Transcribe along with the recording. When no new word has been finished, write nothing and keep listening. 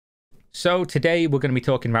So today we're going to be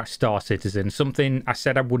talking about Star Citizen, something I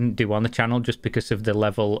said I wouldn't do on the channel just because of the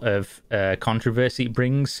level of controversy it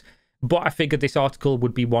brings. But I figured this article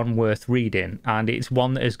would be one worth reading, and it's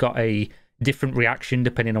one that has got a different reaction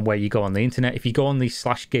depending on where you go on the internet. If you go on the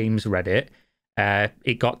 /games Reddit,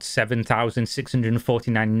 it got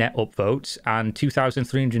 7,649 net upvotes and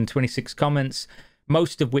 2,326 comments,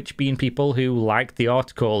 most of which being people who liked the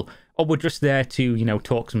article or were just there to, you know,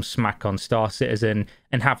 talk some smack on Star Citizen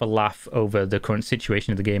and have a laugh over the current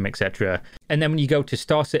situation of the game, etc. And then when you go to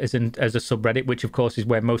Star Citizen as a subreddit, which of course is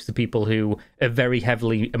where most of the people who are very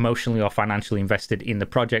heavily emotionally or financially invested in the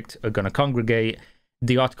project are going to congregate,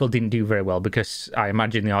 the article didn't do very well because I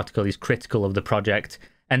imagine the article is critical of the project,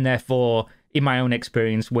 and therefore, in my own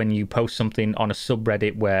experience, when you post something on a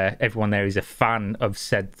subreddit where everyone there is a fan of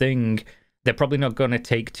said thing, they're probably not going to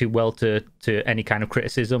take too well to any kind of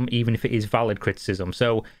criticism, even if it is valid criticism.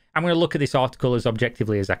 So I'm going to look at this article as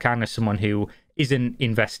objectively as I can, as someone who isn't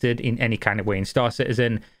invested in any kind of way in Star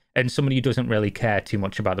Citizen, and somebody who doesn't really care too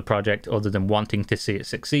much about the project other than wanting to see it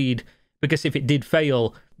succeed. Because if it did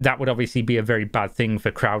fail, that would obviously be a very bad thing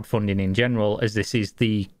for crowdfunding in general, as this is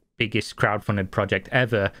the biggest crowdfunded project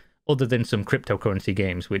ever, other than some cryptocurrency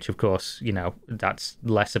games, which of course, you know, that's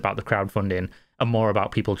less about the crowdfunding and more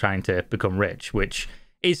about people trying to become rich, which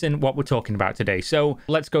isn't what we're talking about today. So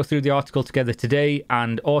let's go through the article together today.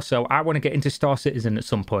 And also, I want to get into Star Citizen at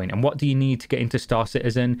some point. And what do you need to get into Star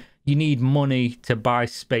Citizen? You need money to buy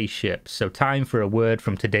spaceships. So time for a word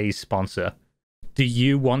from today's sponsor. Do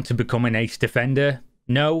you want to become an ace defender?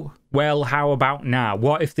 No? Well, how about now?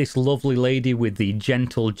 What if this lovely lady with the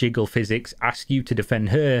gentle jiggle physics asked you to defend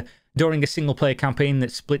her during a single-player campaign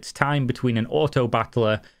that splits time between an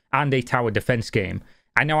auto-battler and a tower defense game?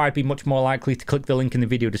 I know I'd be much more likely to click the link in the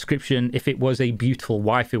video description if it was a beautiful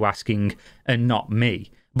waifu asking and not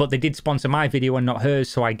me. But they did sponsor my video and not hers,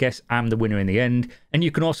 so I guess I'm the winner in the end. And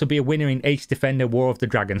you can also be a winner in Ace Defender War of the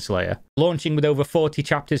Dragon Slayer. Launching with over 40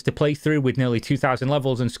 chapters to play through with nearly 2,000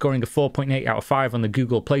 levels and scoring a 4.8 out of 5 on the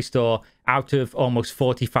Google Play Store out of almost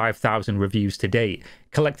 45,000 reviews to date.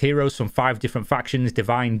 Collect heroes from 5 different factions: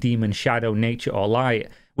 Divine, Demon, Shadow, Nature or Light,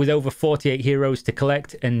 with over 48 heroes to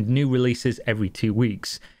collect and new releases every 2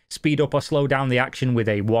 weeks. Speed up or slow down the action with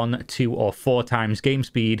a 1, 2 or 4 times game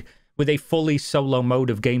speed, with a fully solo mode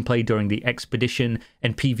of gameplay during the expedition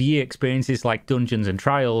and PvE experiences like dungeons and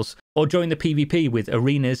trials, or join the PvP with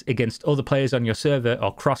arenas against other players on your server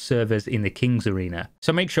or cross servers in the King's Arena.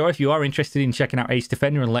 So make sure if you are interested in checking out Ace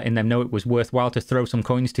Defender and letting them know it was worthwhile to throw some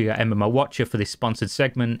coins to your MMO watcher for this sponsored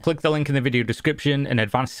segment, click the link in the video description and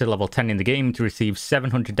advance to level 10 in the game to receive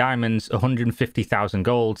 700 diamonds, 150,000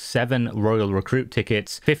 gold, 7 royal recruit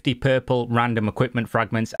tickets, 50 purple random equipment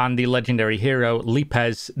fragments, and the legendary hero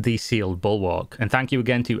Lipez the Sealed Bulwark. And thank you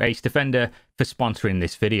again to Ace Defender for sponsoring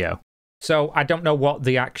this video. So I don't know what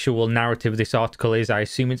the actual narrative of this article is. I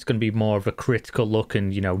assume it's going to be more of a critical look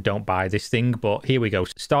and, you know, don't buy this thing. But here we go.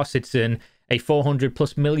 Star Citizen, a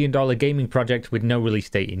 $400+ million gaming project with no release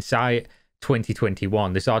date in sight,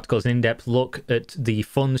 2021. This article is an in-depth look at the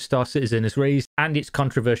funds Star Citizen has raised and its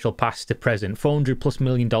controversial past to present. $400+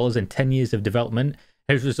 million and 10 years of development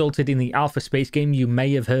has resulted in the alpha space game you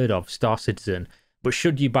may have heard of, Star Citizen. But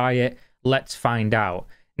should you buy it? Let's find out.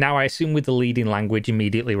 Now, I assume with the leading language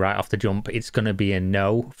immediately right off the jump, it's going to be a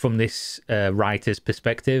no from this writer's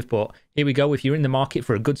perspective. But here we go. If you're in the market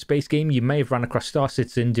for a good space game, you may have run across Star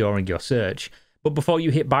Citizen during your search. But before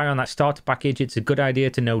you hit buy on that starter package, it's a good idea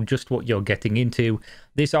to know just what you're getting into.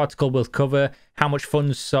 This article will cover how much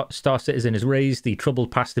funds Star Citizen has raised, the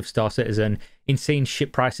troubled past of Star Citizen, insane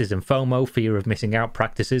ship prices and FOMO, fear of missing out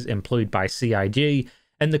practices employed by CIG,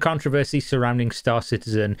 and the controversy surrounding Star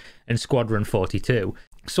Citizen and Squadron 42.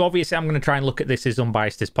 So obviously I'm going to try and look at this as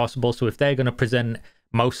unbiased as possible. So if they're going to present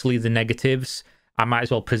mostly the negatives, I might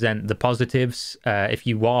as well present the positives. If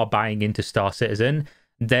you are buying into Star Citizen,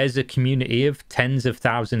 there's a community of tens of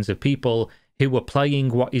thousands of people who are playing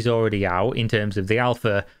what is already out in terms of the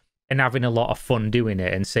alpha and having a lot of fun doing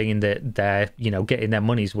it and saying that they're, you know, getting their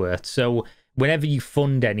money's worth. So whenever you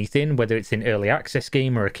fund anything, whether it's an early access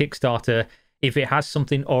game or a Kickstarter, if it has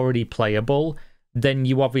something already playable, then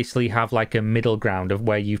you obviously have like a middle ground of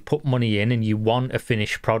where you've put money in and you want a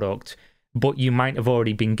finished product, but you might have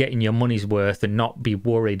already been getting your money's worth and not be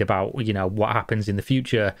worried about, you know, what happens in the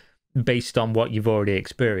future based on what you've already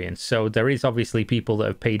experienced. So there is obviously people that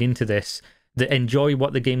have paid into this that enjoy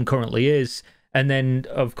what the game currently is, and then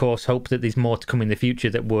of course hope that there's more to come in the future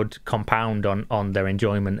that would compound on their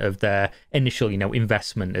enjoyment of their initial, you know,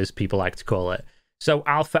 investment, as people like to call it. So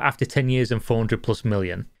alpha after 10 years and $400+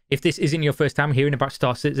 million. If this isn't your first time hearing about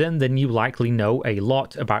Star Citizen, then you likely know a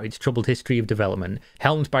lot about its troubled history of development.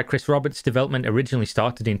 Helmed by Chris Roberts, development originally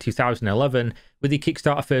started in 2011, with the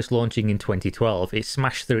Kickstarter first launching in 2012. It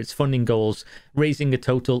smashed through its funding goals, raising a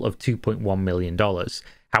total of $2.1 million.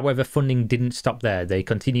 However, funding didn't stop there. They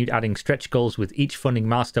continued adding stretch goals with each funding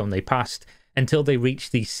milestone they passed, until they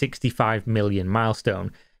reached the 65 million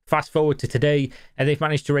milestone. Fast forward to today, and they've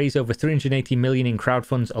managed to raise over 380 million in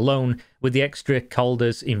crowdfunds alone, with the extra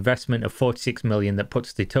Calder's investment of 46 million that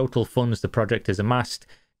puts the total funds the project has amassed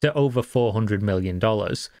to over $400 million.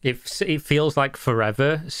 It feels like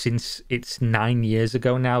forever since it's 9 years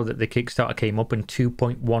ago now that the Kickstarter came up in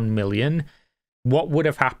 2.1 million. What would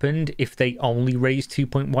have happened if they only raised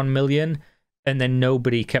 2.1 million and then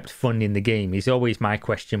nobody kept funding the game? Is always my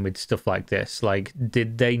question with stuff like this. Like,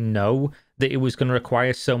 did they know that it was going to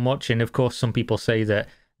require so much? And of course, some people say that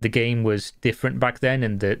the game was different back then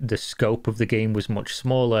and the scope of the game was much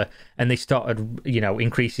smaller, and they started,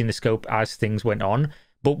 increasing the scope as things went on.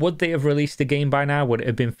 But would they have released the game by now? Would it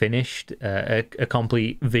have been finished, a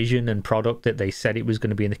complete vision and product that they said it was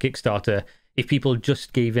going to be in the Kickstarter, if people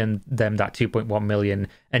just gave them that 2.1 million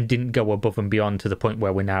and didn't go above and beyond to the point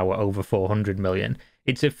where we're now at over 400 million?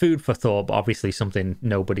 It's a food for thought, but obviously something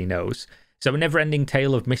nobody knows. So a never-ending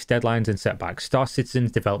tale of missed deadlines and setbacks. Star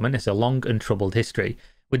Citizen's development is a long and troubled history.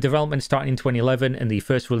 With development starting in 2011 and the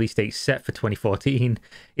first release date set for 2014,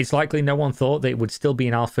 it's likely no one thought that it would still be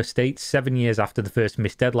in alpha state 7 years after the first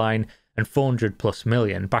missed deadline and 400+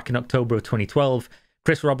 million. Back in October of 2012,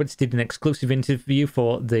 Chris Roberts did an exclusive interview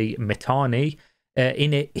for the Metani.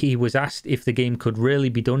 In it, he was asked if the game could really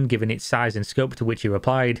be done given its size and scope, to which he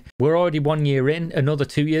replied, "We're already 1 year in, another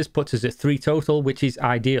 2 years puts us at 3 total, which is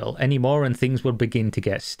ideal. Any more and things will begin to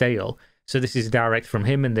get stale." So this is direct from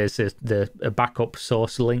him, and there's a backup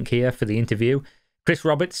source link here for the interview. Chris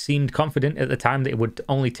Roberts seemed confident at the time that it would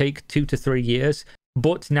only take 2 to 3 years,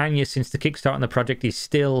 but 9 years since the Kickstarter on the project is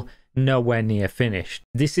still nowhere near finished.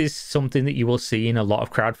 This is something that you will see in a lot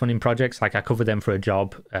of crowdfunding projects. Like, I cover them for a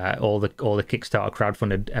job, all the Kickstarter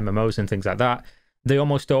crowdfunded MMOs and things like that. They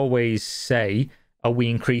almost always say, "Oh, we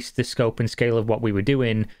increased the scope and scale of what we were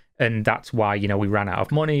doing, and that's why, we ran out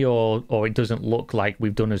of money, or it doesn't look like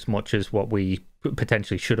we've done as much as what we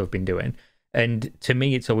potentially should have been doing." And to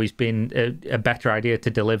me, it's always been a better idea to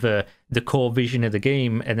deliver the core vision of the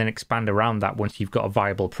game and then expand around that once you've got a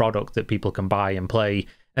viable product that people can buy and play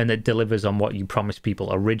and that delivers on what you promised people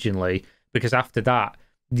originally. Because after that,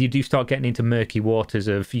 you do start getting into murky waters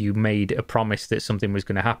of, you made a promise that something was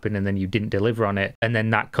going to happen and then you didn't deliver on it, and then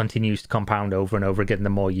that continues to compound over and over again the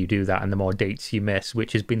more you do that and the more dates you miss,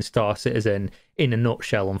 which has been Star Citizen in a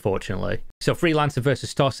nutshell, unfortunately. So Freelancer versus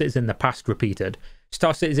Star Citizen, the past repeated.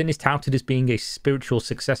 Star Citizen is touted as being a spiritual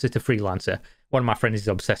successor to Freelancer. One of my friends is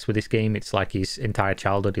obsessed with this game. It's like his entire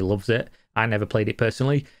childhood. He loves it. I never played it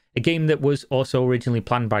personally. A game that was also originally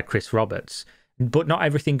planned by Chris Roberts. But not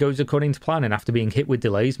everything goes according to plan, and after being hit with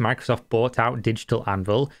delays, Microsoft bought out Digital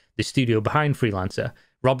Anvil, the studio behind Freelancer.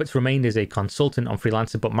 Roberts remained as a consultant on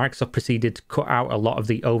Freelancer, but Microsoft proceeded to cut out a lot of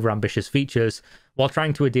the overambitious features while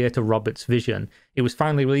trying to adhere to Roberts' vision. It was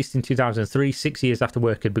finally released in 2003, 6 years after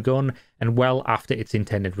work had begun, and well after its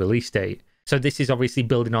intended release date. So this is obviously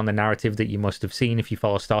building on the narrative that you must have seen if you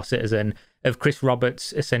follow Star Citizen, of Chris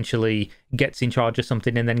Roberts essentially gets in charge of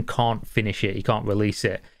something and then can't finish it, he can't release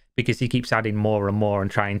it, because he keeps adding more and more and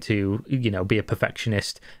trying to, be a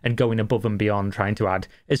perfectionist and going above and beyond, trying to add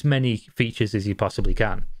as many features as he possibly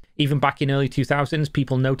can. Even back in early 2000s,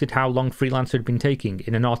 people noted how long Freelancer had been taking.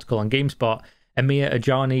 In an article on GameSpot, Amir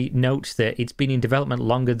Ajani notes that it's been in development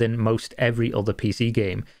longer than most every other PC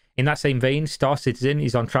game. In that same vein, Star Citizen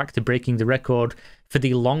is on track to breaking the record for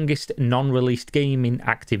the longest non-released game in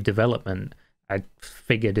active development. I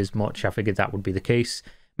figured as much. I figured that would be the case.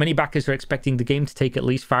 Many backers are expecting the game to take at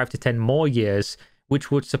least 5 to 10 more years,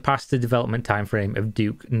 which would surpass the development timeframe of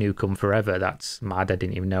Duke Nukem Forever. That's mad. I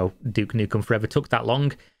didn't even know Duke Nukem Forever took that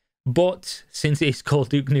long. But since it's called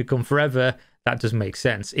Duke Nukem Forever, that does make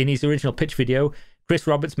sense. In his original pitch video, Chris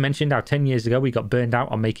Roberts mentioned how 10 years ago he got burned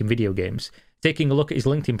out on making video games. Taking a look at his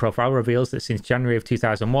LinkedIn profile reveals that since January of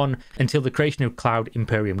 2001 until the creation of Cloud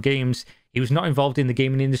Imperium Games, he was not involved in the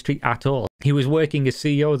gaming industry at all. He was working as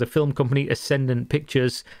CEO of the film company Ascendant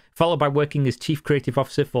Pictures, followed by working as Chief Creative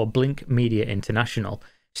Officer for Blink Media International.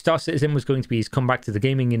 Star Citizen was going to be his comeback to the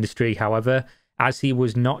gaming industry, however, as he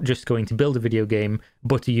was not just going to build a video game,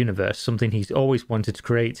 but a universe, something he's always wanted to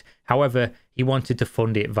create. However, he wanted to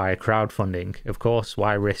fund it via crowdfunding. Of course,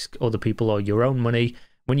 why risk other people or your own money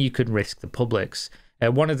when you could risk the public's?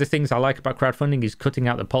 One of the things I like about crowdfunding is cutting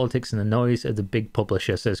out the politics and the noise of the big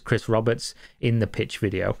publisher, says Chris Roberts in the pitch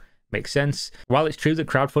video. Makes sense. While it's true that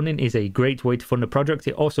crowdfunding is a great way to fund a project,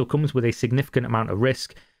 it also comes with a significant amount of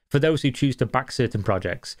risk for those who choose to back certain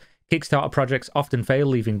projects. Kickstarter projects often fail,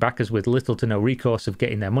 leaving backers with little to no recourse of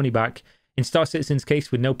getting their money back. In Star Citizen's case,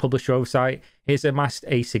 with no publisher oversight, he has amassed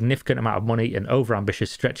a significant amount of money and overambitious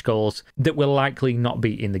stretch goals that will likely not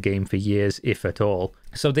be in the game for years, if at all.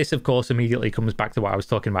 So this, of course, immediately comes back to what I was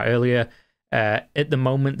talking about earlier. At the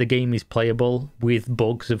moment, the game is playable with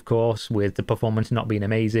bugs, of course, with the performance not being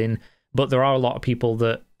amazing, but there are a lot of people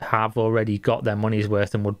that have already got their money's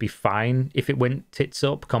worth and would be fine if it went tits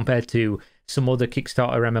up, compared to some other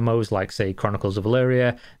Kickstarter MMOs like, say, Chronicles of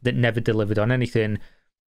Valeria that never delivered on anything.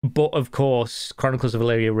 But of course, Chronicles of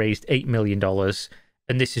Valeria raised $8 million,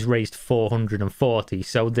 and this has raised 440.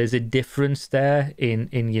 So there's a difference there in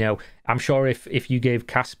I'm sure if you gave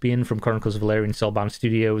Caspian from Chronicles of Valeria and Soulbound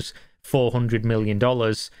Studios $400 million,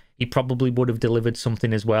 he probably would have delivered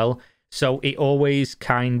something as well. So it always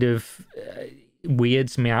kind of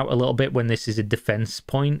weirds me out a little bit when this is a defense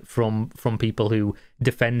point from people who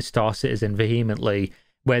defend Star Citizen vehemently,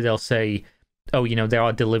 where they'll say, oh, they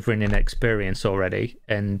are delivering an experience already.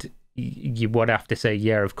 And you would have to say,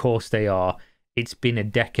 yeah, of course they are. It's been a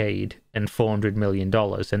decade and $400 million,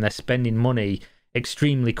 and they're spending money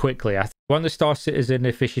extremely quickly. One of the Star Citizen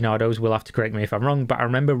aficionados will have to correct me if I'm wrong, but I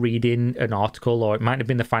remember reading an article, or it might have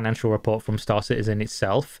been the financial report from Star Citizen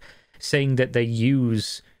itself, saying that they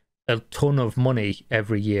use a ton of money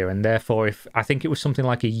every year, and therefore, if I think it was something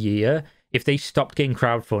like a year, if they stopped getting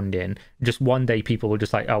crowdfunding, just one day people were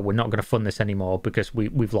just like, oh, we're not going to fund this anymore because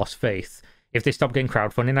we've lost faith. If they stopped getting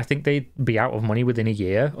crowdfunding, I think they'd be out of money within a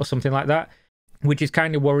year or something like that, which is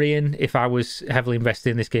kind of worrying. If I was heavily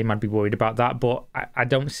invested in this game, I'd be worried about that, but I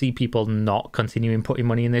don't see people not continuing putting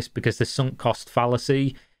money in this because the sunk cost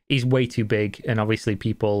fallacy is way too big, and obviously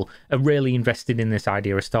people are really invested in this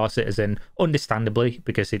idea of Star Citizen, understandably,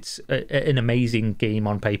 because it's an amazing game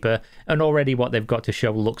on paper, and already what they've got to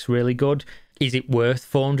show looks really good. Is it worth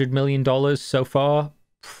 $400 million so far?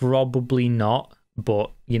 Probably not,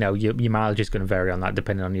 but your mileage is going to vary on that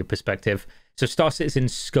depending on your perspective. So Star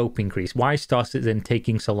Citizen's scope increase. Why is Star Citizen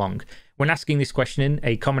taking so long? When asking this question,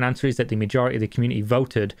 a common answer is that the majority of the community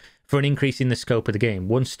voted for an increase in the scope of the game.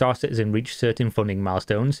 Once Star Citizen reached certain funding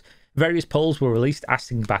milestones, various polls were released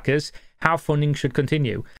asking backers how funding should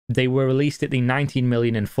continue. They were released at the 19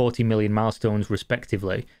 million and 40 million milestones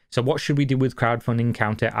respectively. So what should we do with crowdfunding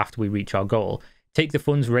counter after we reach our goal? Take the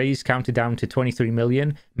funds raised counted down to 23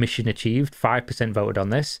 million, mission achieved, 5% voted on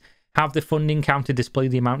this. Have the funding counter display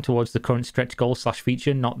the amount towards the current stretch goal /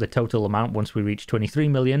 feature, not the total amount once we reach 23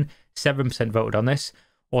 million, 7% voted on this.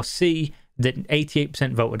 Or C, that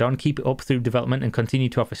 88% voted on, keep it up through development and continue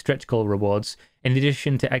to offer stretch goal rewards, in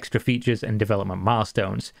addition to extra features and development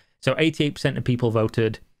milestones. So 88% of people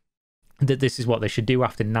voted that this is what they should do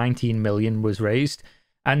after 19 million was raised.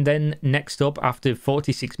 And then next up, after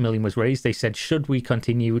 46 million was raised, they said, should we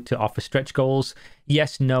continue to offer stretch goals?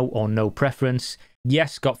 Yes, no, or no preference.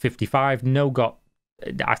 Yes got 55, no got,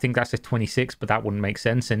 I think that's a 26, but that wouldn't make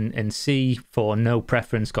sense. And C for no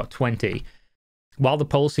preference got 20. While the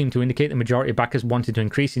polls seem to indicate the majority of backers wanted to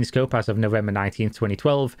increase in scope as of November 19th,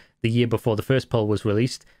 2012, the year before the first poll was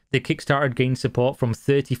released, the Kickstarter had gained support from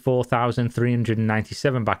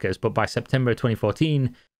 34,397 backers, but by September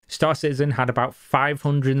 2014, Star Citizen had about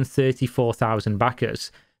 534,000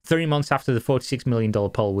 backers, 3 months after the $46 million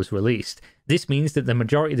poll was released. This means that the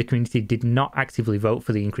majority of the community did not actively vote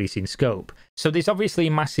for the increase in scope. So there's obviously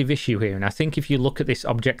a massive issue here, and I think if you look at this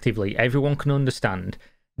objectively, everyone can understand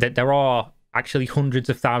that there are actually hundreds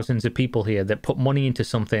of thousands of people here that put money into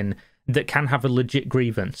something that can have a legit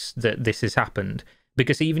grievance that this has happened.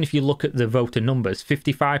 Because even if you look at the voter numbers,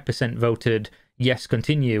 55% voted yes,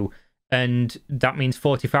 continue, and that means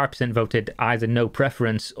 45% voted either no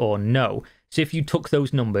preference or no. So if you took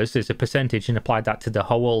those numbers as a percentage and applied that to the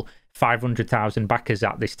whole 500,000 backers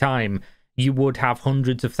at this time, you would have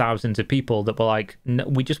hundreds of thousands of people that were like, no,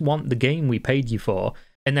 we just want the game we paid you for.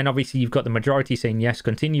 And then obviously you've got the majority saying yes,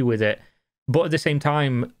 continue with it. But at the same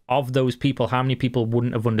time, of those people, how many people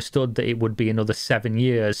wouldn't have understood that it would be another 7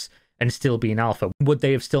 years and still be in alpha? Would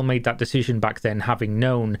they have still made that decision back then, having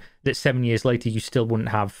known that 7 years later you still wouldn't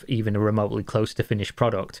have even a remotely close to finished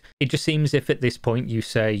product? It just seems if at this point you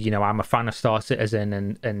say, I'm a fan of Star Citizen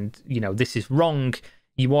and this is wrong,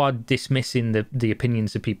 you are dismissing the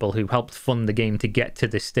opinions of people who helped fund the game to get to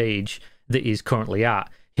this stage that is currently at,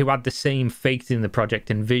 who had the same faith in the project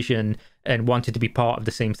and vision and wanted to be part of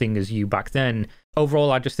the same thing as you back then.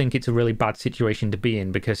 Overall, I just think it's a really bad situation to be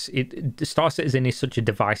in because Star Citizen is such a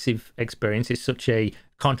divisive experience. It's such a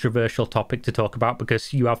controversial topic to talk about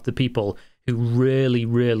because you have the people who really,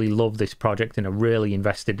 really love this project and are really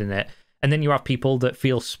invested in it. And then you have people that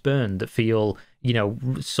feel spurned, that feel, you know,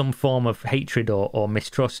 some form of hatred or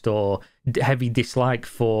mistrust or heavy dislike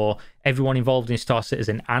for everyone involved in Star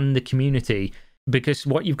Citizen and the community. Because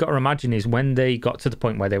what you've got to imagine is when they got to the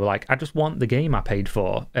point where they were like, I just want the game I paid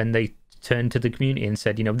for, and they turned to the community and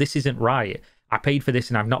said, you know, this isn't right. I paid for this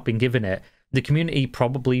and I've not been given it. The community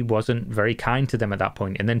probably wasn't very kind to them at that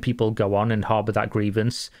point, and then people go on and harbour that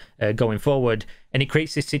grievance going forward, and it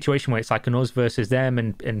creates this situation where it's like an us versus them,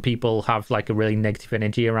 and people have like a really negative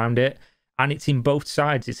energy around it. And it's in both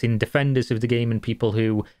sides. It's in defenders of the game and people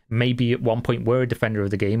who maybe at one point were a defender of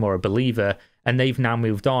the game or a believer, and they've now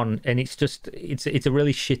moved on. And it's just, it's a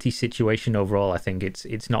really shitty situation overall. I think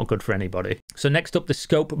it's not good for anybody. So next up, the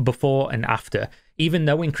scope before and after. Even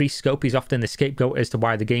though increased scope is often the scapegoat as to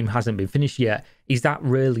why the game hasn't been finished yet, is that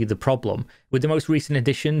really the problem? With the most recent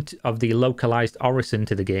addition of the localized Orison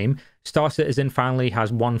to the game, Star Citizen finally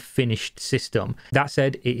has one finished system. That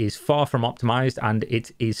said, it is far from optimized and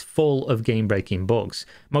it is full of game-breaking bugs.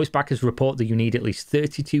 Most backers report that you need at least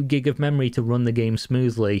 32 gig of memory to run the game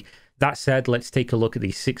smoothly. That said, let's take a look at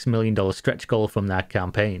the $6 million stretch goal from their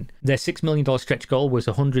campaign. Their $6 million stretch goal was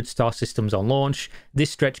 100 star systems on launch. This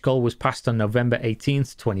stretch goal was passed on November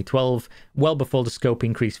 18th, 2012, well before the scope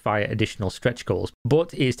increased via additional stretch goals.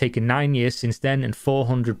 But it has taken 9 years since then and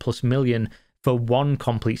 400 plus million for one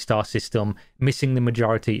complete star system, missing the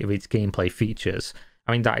majority of its gameplay features.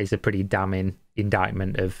 I mean, that is a pretty damning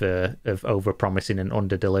indictment of over-promising and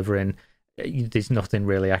under-delivering. There's nothing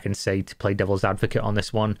really I can say to play devil's advocate on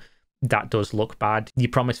this one. That does look bad. You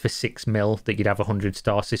promised for 6 mil that you'd have 100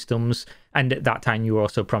 star systems, and at that time you were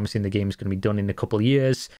also promising the game's going to be done in a couple of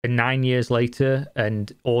years. And 9 years later,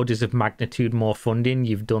 and orders of magnitude more funding,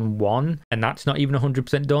 you've done one, and that's not even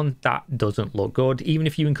 100% done. That doesn't look good. Even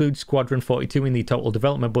if you include Squadron 42 in the total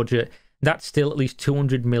development budget, that's still at least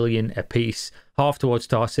 200 million a piece, half towards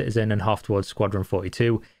Star Citizen and half towards Squadron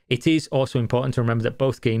 42. It is also important to remember that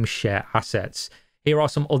both games share assets. Here are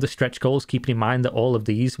some other stretch goals, keeping in mind that all of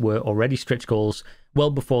these were already stretch goals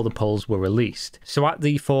well before the polls were released. So at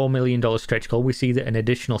the $4 million stretch goal, we see that an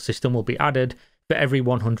additional system will be added for every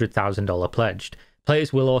 $100,000 pledged.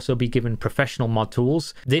 Players will also be given professional mod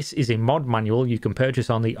tools. This is a mod manual you can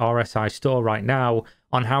purchase on the RSI store right now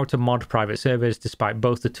on how to mod private servers, despite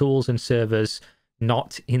both the tools and servers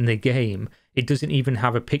not in the game. It doesn't even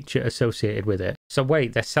have a picture associated with it. So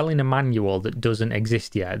wait, they're selling a manual that doesn't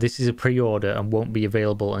exist yet. This is a pre-order and won't be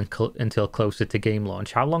available until closer to game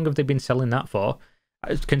launch. How long have they been selling that for?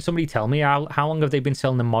 Can somebody tell me how long have they been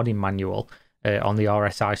selling the modding manual on the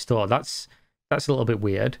RSI store? That's a little bit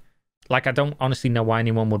weird. Like, I don't honestly know why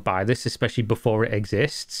anyone would buy this, especially before it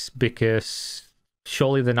exists, because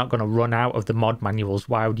surely they're not going to run out of the mod manuals.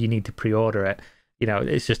 Why would you need to pre-order it? You know,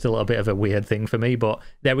 it's just a little bit of a weird thing for me, but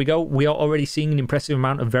there we go. We are already seeing an impressive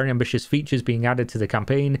amount of very ambitious features being added to the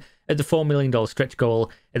campaign. At the $4 million stretch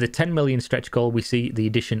goal, at the $10 million stretch goal, we see the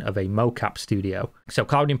addition of a mocap studio. So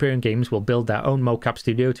Cloud Imperium Games will build their own mocap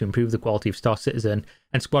studio to improve the quality of Star Citizen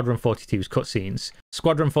and Squadron 42's cutscenes.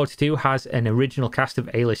 Squadron 42 has an original cast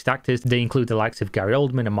of A-list actors. They include the likes of Gary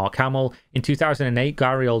Oldman and Mark Hamill. In 2008,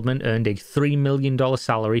 Gary Oldman earned a $3 million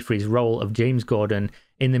salary for his role of James Gordon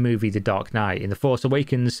in the movie The Dark Knight. In The Force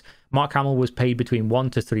Awakens, Mark Hamill was paid between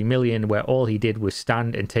 $1 to $3 million, where all he did was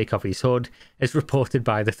stand and take off his hood, as reported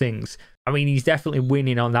by The Things. I mean, he's definitely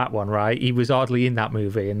winning on that one, right? He was hardly in that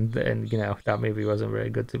movie, and you know, that movie wasn't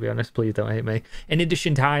very good, to be honest. Please don't hate me. In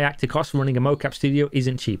addition to high actor costs, running a mocap studio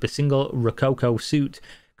isn't cheap. A single Rococo suit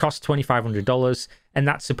costs $2,500, and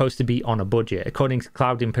that's supposed to be on a budget. According to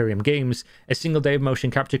Cloud Imperium Games, a single day of motion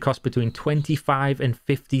capture costs between $25,000 and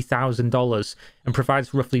 $50,000 and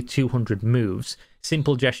provides roughly 200 moves,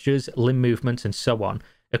 simple gestures, limb movements, and so on,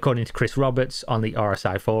 according to Chris Roberts on the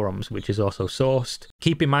RSI forums, which is also sourced.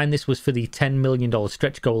 Keep in mind this was for the $10 million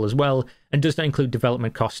stretch goal as well, and does not include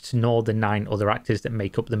development costs nor the 9 other actors that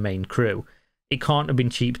make up the main crew. It can't have been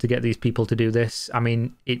cheap to get these people to do this. I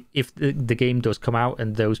mean, if the game does come out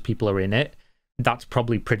and those people are in it, that's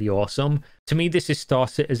probably pretty awesome. To me, this is Star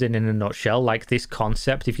Citizen in a nutshell. Like, this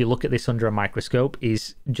concept, if you look at this under a microscope,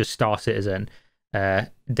 is just Star Citizen.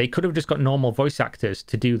 They could have just got normal voice actors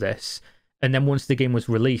to do this. And then once the game was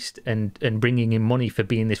released and bringing in money for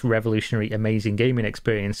being this revolutionary, amazing gaming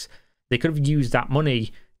experience, they could have used that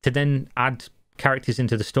money to then add characters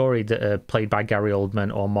into the story that are played by Gary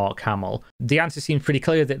Oldman or Mark Hamill. The answer seems pretty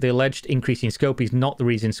clear that the alleged increase in scope is not the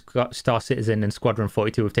reason Star Citizen and Squadron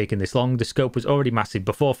 42 have taken this long. The scope was already massive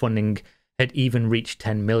before funding had even reached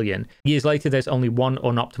 10 million. Years later, there's only one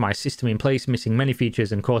unoptimized system in place, missing many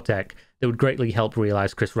features and core tech that would greatly help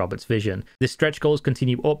realize Chris Roberts' vision. The stretch goals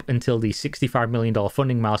continue up until the $65 million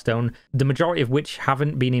funding milestone, the majority of which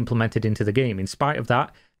haven't been implemented into the game. In spite of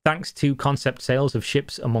that, thanks to concept sales of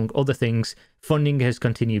ships, among other things, funding has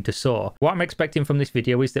continued to soar. What I'm expecting from this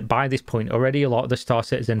video is that by this point already, a lot of the Star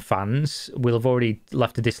Citizen fans will have already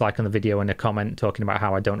left a dislike on the video and a comment talking about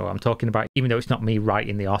how I don't know what I'm talking about. Even though it's not me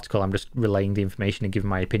writing the article, I'm just relaying the information and giving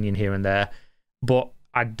my opinion here and there. But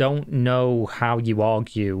I don't know how you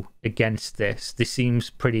argue against this. This seems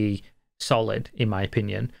pretty solid, in my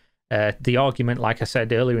opinion. The argument, like I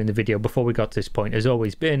said earlier in the video, before we got to this point, has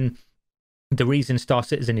always been the reason Star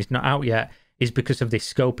Citizen is not out yet is because of this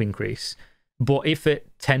scope increase. But if at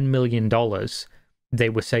 $10 million, they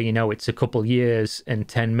were saying, oh, it's a couple years and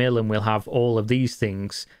 10 mil and we'll have all of these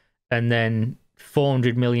things, and then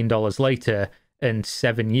 $400 million later and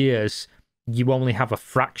 7 years, you only have a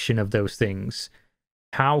fraction of those things.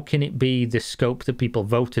 How can it be the scope that people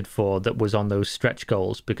voted for that was on those stretch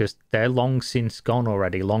goals? Because they're long since gone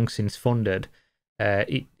already, long since funded.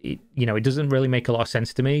 It doesn't really make a lot of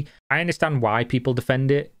sense to me. I understand why people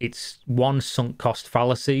defend it. It's one, sunk cost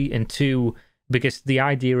fallacy, and two, because the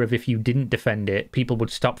idea of if you didn't defend it, people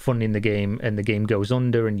would stop funding the game and the game goes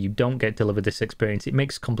under and you don't get delivered this experience. It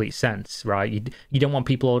makes complete sense, right? You don't want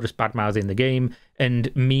people all just bad-mouthing the game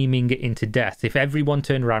and memeing it into death. If everyone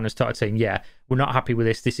turned around and started saying, yeah, we're not happy with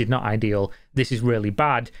this is not ideal, this is really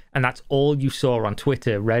bad, and that's all you saw on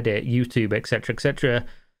Twitter, Reddit, YouTube, etc., etc.,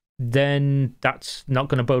 then that's not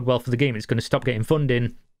going to bode well for the game. It's going to stop getting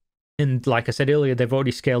funding. And like I said earlier, they've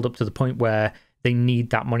already scaled up to the point where they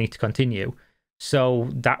need that money to continue. So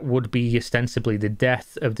that would be ostensibly the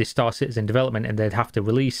death of the Star Citizen development, and they'd have to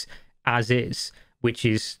release as is, which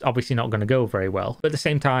is obviously not going to go very well. But at the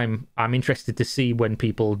same time, I'm interested to see when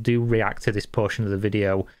people do react to this portion of the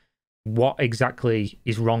video, what exactly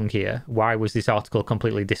is wrong here? Why was this article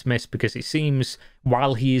completely dismissed? Because it seems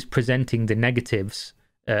while he is presenting the negatives,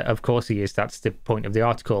 of course he is, that's the point of the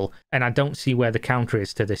article, and I don't see where the counter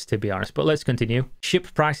is to this, to be honest. But let's continue. Ship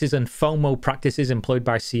prices and FOMO practices employed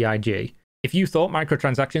by CIG. If you thought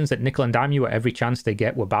microtransactions that nickel and dime you at every chance they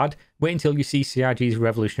get were bad, wait until you see CIG's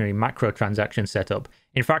revolutionary macrotransaction setup.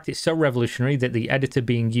 In fact, it's so revolutionary that the editor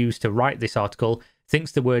being used to write this article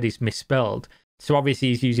thinks the word is misspelled. So obviously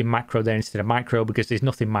he's using macro there instead of micro, because there's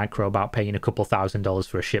nothing micro about paying a couple $1,000s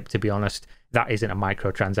for a ship, to be honest. That isn't a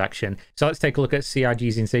microtransaction. So let's take a look at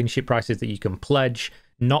CIG's insane ship prices that you can pledge,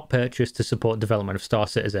 not purchase, to support development of Star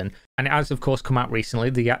Citizen. And it has, of course, come out recently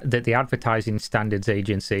that the Advertising Standards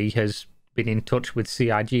Agency has been in touch with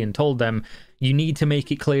CIG and told them, you need to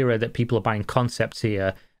make it clearer that people are buying concepts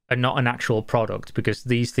here and not an actual product, because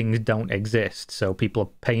these things don't exist. So people are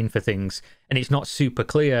paying for things, and it's not super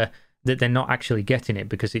clear that they're not actually getting it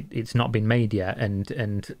because it's not been made yet,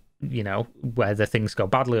 and you know, whether things go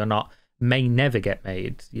badly or not may never get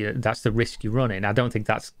made. That's the risk you're running. I don't think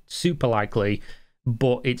that's super likely,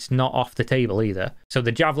 but it's not off the table either. So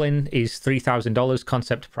the Javelin is $3,000,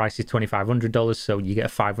 concept price is $2,500, so you get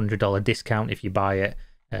a $500 discount if you buy it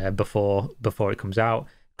before it comes out.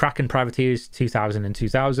 Kraken Privateer is $2,000 and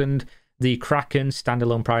 $2,000. The Kraken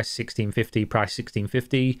standalone price $1,650, price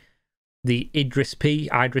 $1,650. The Idris P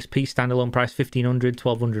standalone price $1,500,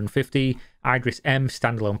 $1,250. Idris M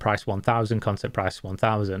standalone price $1,000, concept price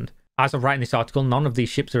 $1,000. As of writing this article, none of these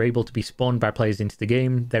ships are able to be spawned by players into the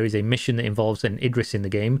game. There is a mission that involves an Idris in the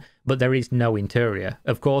game, but there is no interior.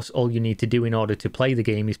 Of course, all you need to do in order to play the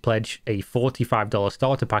game is pledge a $45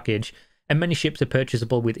 starter package, and many ships are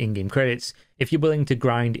purchasable with in-game credits if you're willing to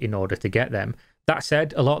grind in order to get them. That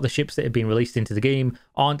said, a lot of the ships that have been released into the game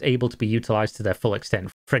aren't able to be utilized to their full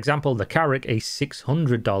extent. For example, the Carrack, a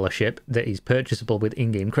 $600 ship that is purchasable with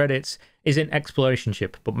in-game credits, is an exploration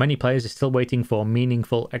ship, but many players are still waiting for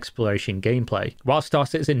meaningful exploration gameplay. While Star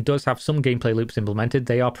Citizen does have some gameplay loops implemented,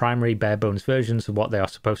 they are primary bare-bones versions of what they are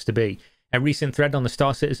supposed to be. A recent thread on the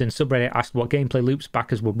Star Citizen subreddit asked what gameplay loops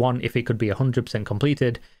backers would want if it could be 100%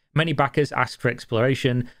 completed. Many backers asked for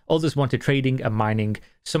exploration, others wanted trading and mining,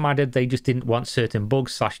 some added they just didn't want certain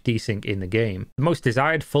bugs / desync in the game. The most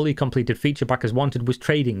desired, fully completed feature backers wanted was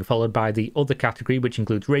trading, followed by the other category, which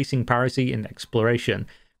includes racing, piracy and exploration.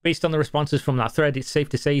 Based on the responses from that thread, it's safe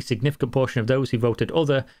to say a significant portion of those who voted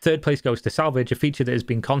other, third place goes to salvage, a feature that has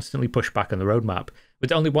been constantly pushed back on the roadmap.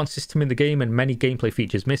 With only one system in the game and many gameplay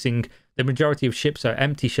features missing, the majority of ships are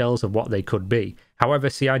empty shells of what they could be. However,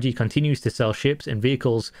 CIG continues to sell ships and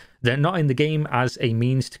vehicles that are not in the game as a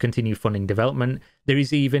means to continue funding development. There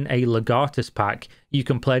is even a Legatus pack you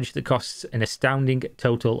can pledge that costs an astounding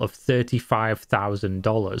total of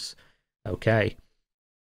 $35,000. Okay.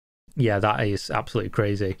 Yeah, that is absolutely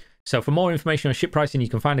crazy. So for more information on ship pricing, you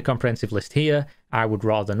can find a comprehensive list here. I would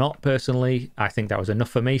rather not, personally. I think that was enough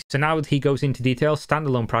for me. So now he goes into detail,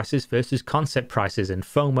 standalone prices versus concept prices and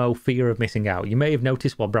FOMO, fear of missing out. You may have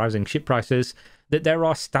noticed while browsing ship prices that there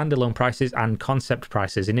are standalone prices and concept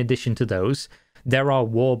prices. In addition to those, there are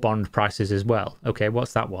war bond prices as well. Okay,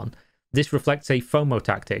 what's that one? This reflects a FOMO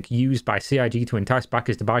tactic used by CIG to entice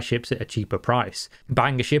backers to buy ships at a cheaper price.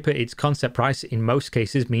 Buying a ship at its concept price in most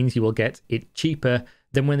cases means you will get it cheaper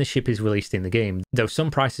than when the ship is released in the game. Though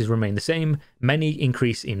some prices remain the same, many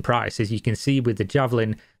increase in price. As you can see with the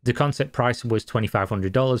Javelin, the concept price was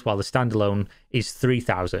 $2,500 while the standalone is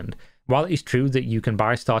 $3,000. While it is true that you can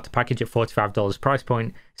buy a starter package at $45 price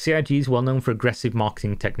point, CIG is well known for aggressive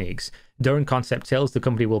marketing techniques. During concept sales, the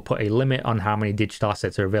company will put a limit on how many digital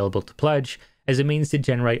assets are available to pledge as a means to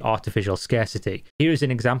generate artificial scarcity. Here is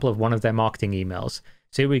an example of one of their marketing emails.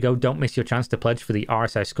 So here we go, don't miss your chance to pledge for the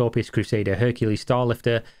RSI Scorpius Crusader, Hercules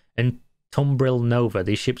Starlifter, and Tumbril Nova.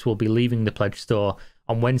 These ships will be leaving the pledge store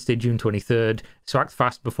on Wednesday, June 23rd, so act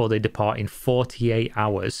fast before they depart in 48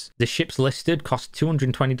 hours. The ships listed cost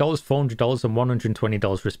 $220, $400, and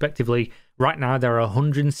 $120 respectively. Right now, there are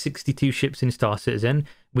 162 ships in Star Citizen,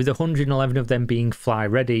 with 111 of them being fly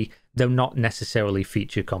ready, though not necessarily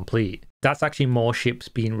feature complete. That's actually more ships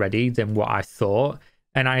being ready than what I thought,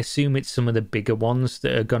 and I assume it's some of the bigger ones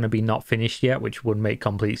that are going to be not finished yet, which would make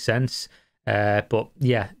complete sense. But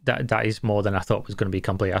yeah, that is more than I thought was going to be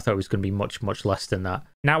complete. I thought it was going to be much, much less than that.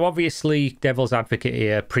 Now, obviously, devil's advocate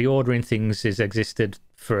here, pre-ordering things has existed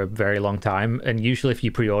for a very long time, and usually if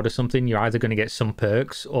you pre-order something, you're either going to get some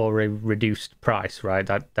perks or a reduced price, right?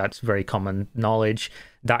 That's very common knowledge.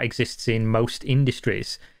 That exists in most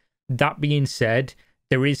industries. That being said,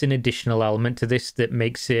 there is an additional element to this that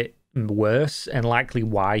makes it worse, and likely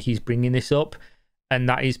why he's bringing this up, and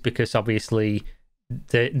that is because obviously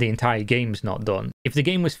the entire game's not done. If the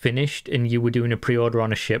game was finished and you were doing a pre-order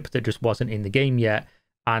on a ship that just wasn't in the game yet,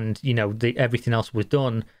 and you know everything else was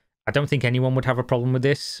done, I don't think anyone would have a problem with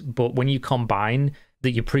this. But when you combine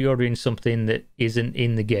that you're pre-ordering something that isn't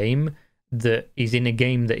in the game, that is in a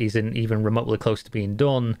game that isn't even remotely close to being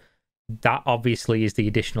done, that obviously is the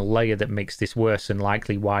additional layer that makes this worse, and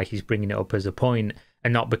likely why he's bringing it up as a point,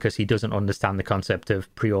 and not because he doesn't understand the concept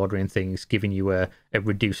of pre-ordering things, giving you a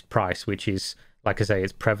reduced price, which is, like I say,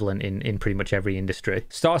 it's prevalent in pretty much every industry.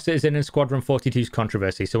 Star Citizen and Squadron 42's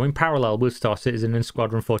controversy. So in parallel with Star Citizen and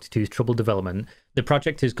Squadron 42's troubled development, the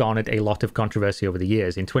project has garnered a lot of controversy over the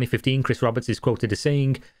years. In 2015, Chris Roberts is quoted as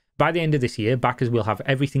saying, "By the end of this year, backers will have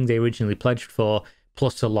everything they originally pledged for,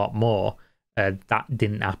 plus a lot more." That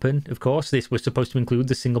didn't happen, of course. This was supposed to include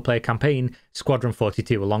the single-player campaign, Squadron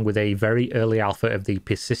 42, along with a very early alpha of the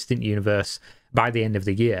Persistent universe by the end of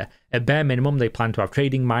the year. At bare minimum, they plan to have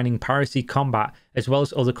trading, mining, piracy, combat, as well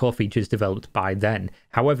as other core features developed by then.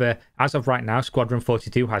 However, as of right now, Squadron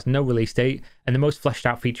 42 has no release date, and the most fleshed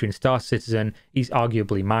out feature in Star Citizen is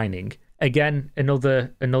arguably mining. Again,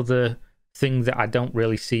 another thing that I don't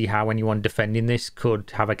really see how anyone defending this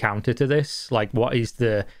could have a counter to this. Like, what is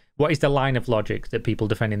the line of logic that people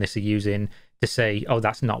defending this are using to say, oh,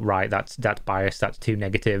 that's not right, that's biased, that's too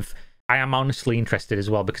negative? I am honestly interested as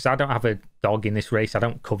well, because I don't have a dog in this race. I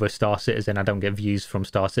don't cover Star Citizen. I don't get views from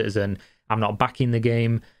Star Citizen. I'm not backing the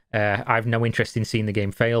game. I have no interest in seeing the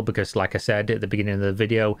game fail, because like I said at the beginning of the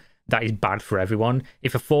video, that is bad for everyone.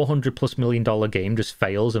 If a $400+ million game just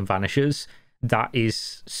fails and vanishes, that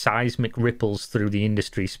is seismic ripples through the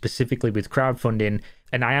industry, specifically with crowdfunding.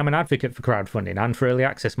 And I am an advocate for crowdfunding and for early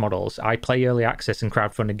access models. I play early access and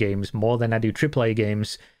crowdfunded games more than I do AAA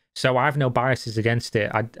games, so I have no biases against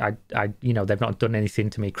it. You know, they've not done anything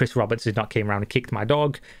to me. Chris Roberts has not came around and kicked my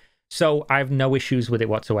dog, so I have no issues with it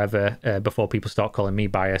whatsoever. Before people start calling me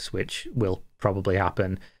biased, which will probably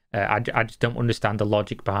happen, I just don't understand the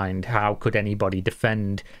logic behind how could anybody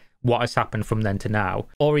defend what has happened from then to now.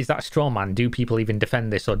 Or is that straw man? Do people even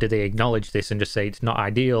defend this, or do they acknowledge this and just say it's not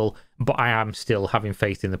ideal, but I am still having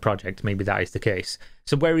faith in the project? Maybe that is the case.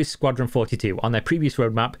 So where is Squadron 42? On their previous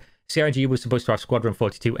roadmap, CIG was supposed to have Squadron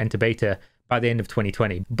 42 enter beta by the end of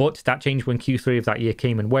 2020, but that changed when Q3 of that year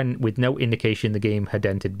came and went, with no indication the game had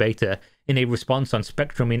entered beta. In a response on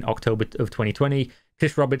Spectrum in October of 2020,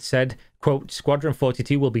 Chris Roberts said, quote, "Squadron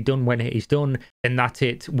 42 will be done when it is done, and that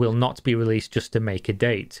it will not be released just to make a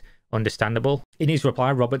date." Understandable. In his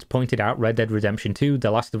reply, Roberts pointed out Red Dead Redemption 2, The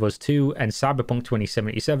Last of Us 2, and Cyberpunk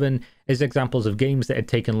 2077 as examples of games that had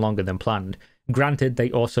taken longer than planned. Granted, they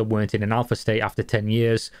also weren't in an alpha state after 10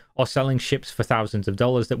 years, or selling ships for thousands of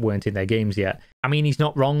dollars that weren't in their games yet. I mean, he's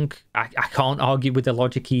not wrong. I can't argue with the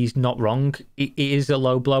logic. He's not wrong. It is a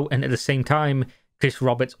low blow, and at the same time, Chris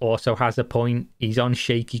Roberts also has a point. He's on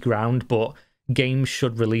shaky ground, but games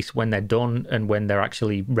should release when they're done and when they're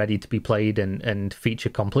actually ready to be played and feature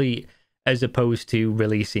complete, as opposed to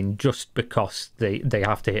releasing just because they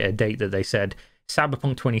have to hit a date that they said.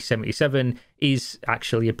 Cyberpunk 2077 is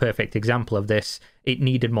actually a perfect example of this. It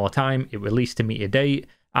needed more time, it released to meet a date,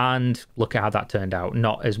 and look at how that turned out.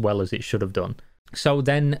 Not as well as it should have done. So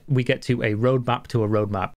then we get to a roadmap to a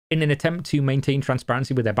roadmap. In an attempt to maintain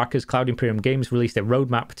transparency with their backers, Cloud Imperium Games released a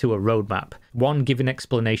roadmap to a roadmap. 1. Give an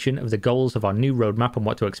explanation of the goals of our new roadmap and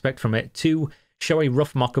what to expect from it. 2. Show a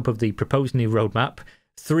rough mock-up of the proposed new roadmap.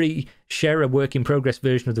 3. Share a work-in-progress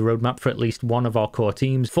version of the roadmap for at least one of our core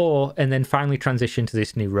teams. 4. And then finally transition to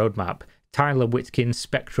this new roadmap. Tyler Whitkin,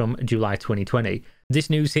 Spectrum, July 2020. This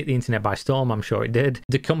news hit the internet by storm, I'm sure it did.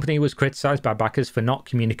 The company was criticised by backers for not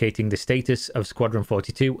communicating the status of Squadron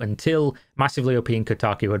 42 until Massively OP and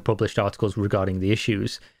Kotaku had published articles regarding the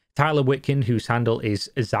issues. Tyler Whitkin, whose handle is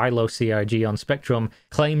XyloCIG on Spectrum,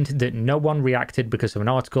 claimed that no one reacted because of an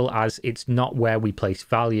article, as it's not where we place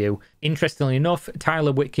value. Interestingly enough,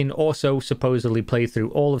 Tyler Whitkin also supposedly played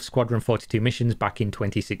through all of Squadron 42 missions back in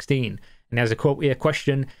 2016. And as a quote here,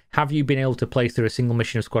 question, have you been able to play through a single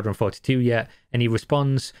mission of Squadron 42 yet? And he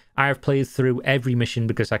responds, I have played through every mission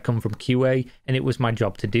because I come from QA and it was my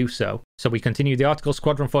job to do so. So we continue the article.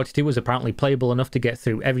 Squadron 42 was apparently playable enough to get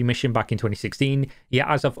through every mission back in 2016, yet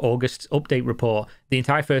as of August's update report, the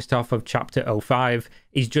entire first half of Chapter 05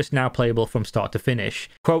 is just now playable from start to finish.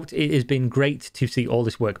 Quote, it has been great to see all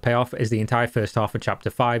this work pay off as the entire first half of Chapter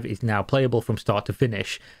 5 is now playable from start to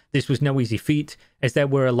finish. This was no easy feat, as there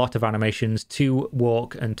were a lot of animations, 2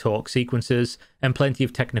 walk and talk sequences, and plenty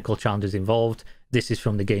of technical challenges involved. This is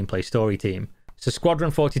from the gameplay story team. So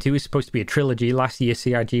Squadron 42 is supposed to be a trilogy. Last year,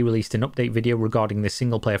 CIG released an update video regarding this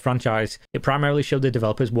single-player franchise. It primarily showed the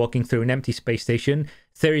developers walking through an empty space station,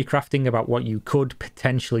 theory crafting about what you could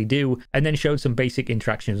potentially do, and then showed some basic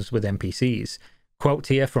interactions with NPCs. Quote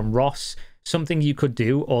here from Ross, something you could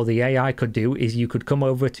do, or the AI could do, is you could come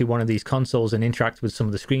over to one of these consoles and interact with some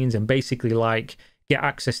of the screens and basically like get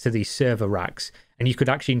access to these server racks, and you could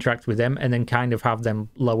actually interact with them and then kind of have them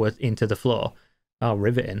lower into the floor. Oh,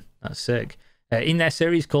 riveting. That's sick. In their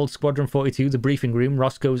series called Squadron 42, The Briefing Room,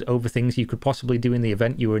 Ross goes over things you could possibly do in the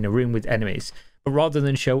event you were in a room with enemies. But rather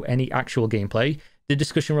than show any actual gameplay, the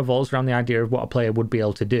discussion revolves around the idea of what a player would be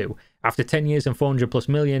able to do. After 10 years and 400 plus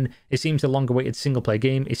million, it seems the long-awaited single-player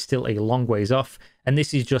game is still a long ways off, and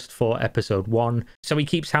this is just for episode 1. So he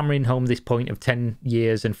keeps hammering home this point of 10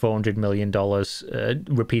 years and $400 million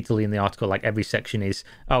repeatedly in the article, like every section is,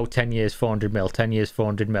 oh, 10 years, 400 mil, 10 years,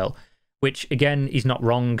 400 mil, which again is not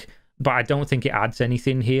wrong. But I don't think it adds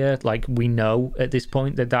anything here. Like, we know at this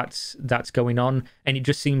point that that's going on, and it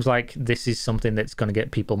just seems like this is something that's going to get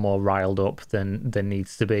people more riled up than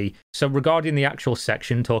needs to be. So regarding the actual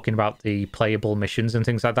section talking about the playable missions and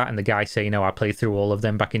things like that, and the guy saying, "Oh, I played through all of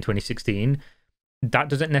them back in 2016," that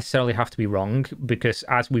doesn't necessarily have to be wrong, because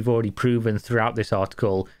as we've already proven throughout this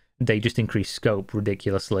article, they just increase scope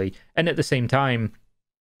ridiculously. And at the same time,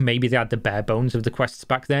 maybe they had the bare bones of the quests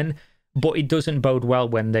back then. But it doesn't bode well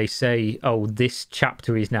when they say, oh, this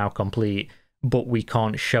chapter is now complete, but we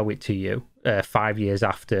can't show it to you 5 years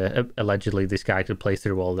after allegedly this guy could play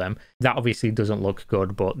through all of them. That obviously doesn't look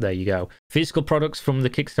good, but there you go. Physical products from the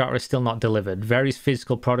Kickstarter are still not delivered. Various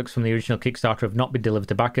physical products from the original Kickstarter have not been delivered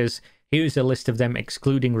to backers. Here's a list of them,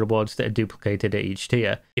 excluding rewards that are duplicated at each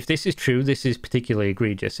tier. If this is true, this is particularly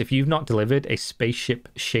egregious. If you've not delivered a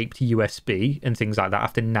spaceship-shaped USB and things like that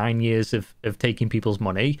after 9 years of taking people's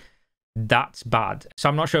money, that's bad. So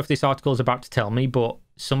I'm not sure if this article is about to tell me, but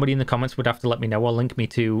somebody in the comments would have to let me know or link me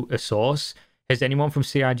to a source. Has anyone from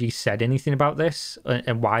CIG said anything about this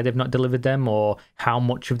and why they've not delivered them, or how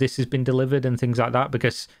much of this has been delivered and things like that?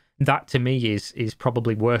 Because that to me is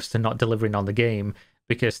probably worse than not delivering on the game,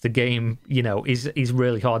 because the game, you know, is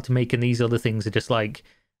really hard to make, and these other things are just like,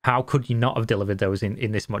 how could you not have delivered those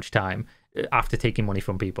in this much time after taking money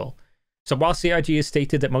from people? So while CIG has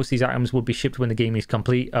stated that most of these items will be shipped when the game is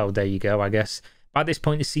complete, oh, there you go, I guess. By this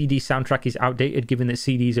point, the CD soundtrack is outdated, given that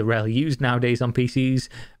CDs are rarely used nowadays on PCs,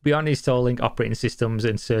 beyond installing operating systems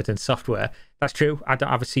and certain software. That's true, I don't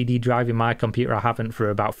have a CD drive in my computer, I haven't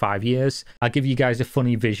for about 5 years. I'll give you guys a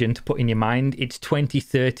funny vision to put in your mind. It's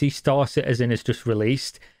 2030, Star Citizen has just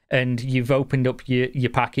released, and you've opened up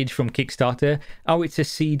your package from Kickstarter. Oh, it's a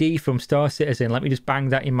CD from Star Citizen, let me just bang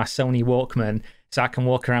that in my Sony Walkman, so I can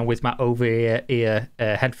walk around with my over-ear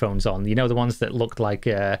headphones on. You know, the ones that looked like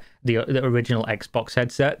the original Xbox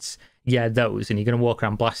headsets? Yeah, those. And you're going to walk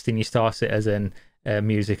around blasting your Star Citizen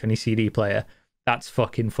music on your CD player. That's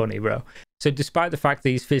fucking funny, bro. So despite the fact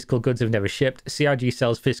these physical goods have never shipped, CIG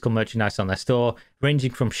sells physical merchandise on their store, ranging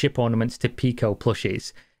from ship ornaments to Pico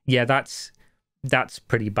plushies. Yeah, that's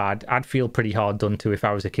pretty bad. I'd feel pretty hard done to if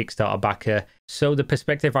I was a Kickstarter backer. So the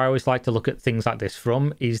perspective I always like to look at things like this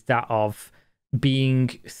from is that of being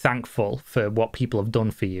thankful for what people have done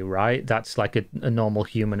for you, right? That's like a normal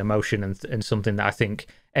human emotion and something that I think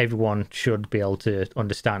everyone should be able to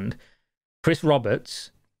understand. Chris Roberts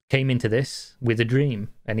came into this with a dream,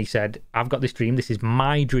 and he said, I've got this dream, this is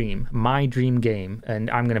my dream game, and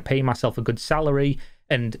I'm going to pay myself a good salary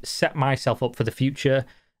and set myself up for the future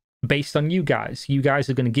based on you guys. You guys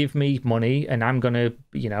are going to give me money, and I'm going to,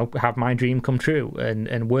 you know, have my dream come true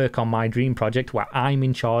and work on my dream project where I'm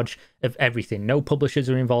in charge of everything. No publishers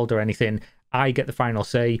are involved or anything. I get the final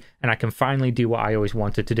say, and I can finally do what I always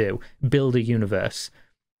wanted to do, build a universe.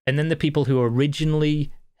 And then the people who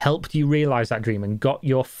originally helped you realize that dream and got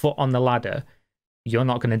your foot on the ladder, you're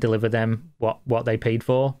not going to deliver them what they paid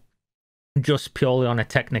for, just purely on a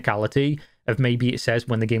technicality of maybe it says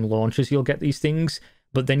when the game launches you'll get these things,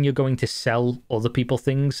 but then you're going to sell other people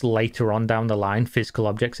things later on down the line, physical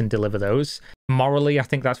objects, and deliver those. Morally, I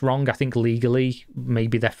think that's wrong. I think legally,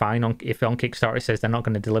 maybe they're fine. If on Kickstarter it says they're not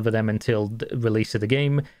going to deliver them until the release of the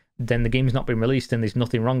game, then the game's not been released and there's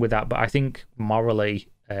nothing wrong with that. But I think morally,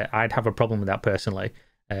 I'd have a problem with that personally.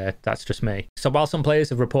 That's just me. So while some players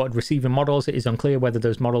have reported receiving models, it is unclear whether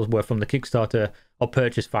those models were from the Kickstarter or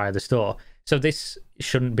purchased via the store. So this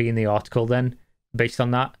shouldn't be in the article then, based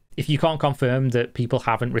on that. If you can't confirm that people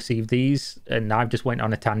haven't received these, and I've just went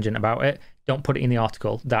on a tangent about it, don't put it in the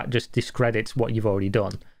article. That just discredits what you've already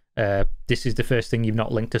done. This is the first thing you've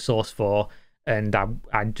not linked a source for, and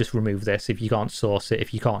I'd just remove this. If you can't source it,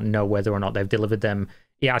 if you can't know whether or not they've delivered them,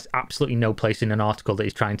 it has absolutely no place in an article that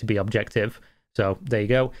is trying to be objective. So there you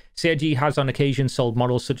go. CIG has on occasion sold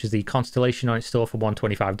models such as the Constellation on its store for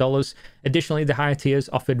 $125. Additionally, the higher tiers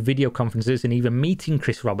offered video conferences and even meeting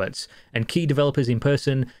Chris Roberts and key developers in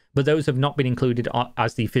person, but those have not been included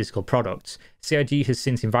as the physical products. CIG has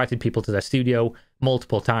since invited people to their studio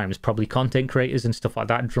multiple times, probably content creators and stuff like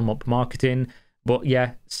that, drum up marketing. But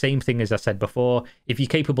yeah, same thing as I said before. If you're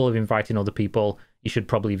capable of inviting other people, you should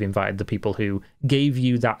probably have invited the people who gave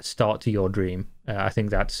you that start to your dream. I think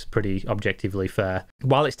that's pretty objectively fair.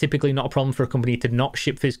 While it's typically not a problem for a company to not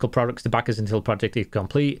ship physical products to backers until a project is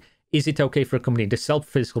complete, is it okay for a company to sell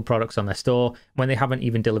physical products on their store when they haven't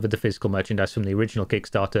even delivered the physical merchandise from the original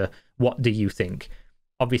Kickstarter? What do you think?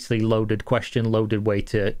 Obviously, loaded question, loaded way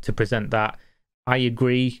to present that. I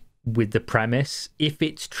agree with the premise if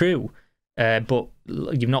it's true. But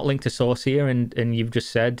you've not linked a source here, and you've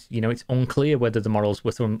just said, you know, it's unclear whether the models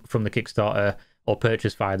were from the Kickstarter or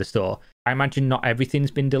purchased via the store. I imagine not everything's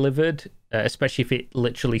been delivered, especially if it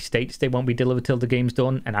literally states they won't be delivered till the game's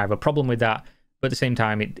done, and I have a problem with that. But at the same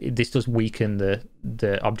time, this does weaken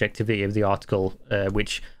the objectivity of the article,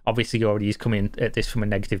 which obviously already is coming at this from a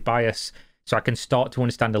negative bias. So I can start to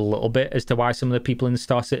understand a little bit as to why some of the people in the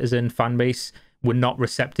Star Citizen fan base were not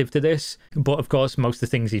receptive to this. But of course, most of the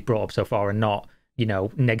things he's brought up so far are not, you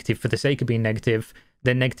know, negative for the sake of being negative.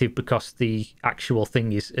 They're negative because the actual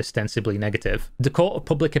thing is ostensibly negative. The court of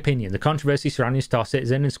public opinion, the controversy surrounding Star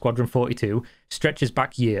Citizen and Squadron 42 stretches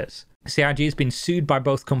back years. CIG has been sued by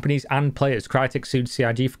both companies and players. Crytek sued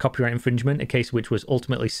CIG for copyright infringement, a case which was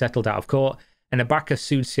ultimately settled out of court, and a backer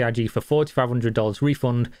sued CIG for $4,500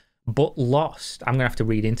 refund, but lost. I'm going to have to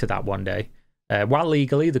read into that one day. While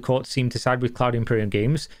legally, the court seemed to side with Cloud Imperium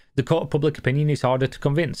Games, the court of public opinion is harder to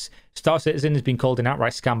convince. Star Citizen has been called an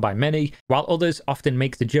outright scam by many, while others often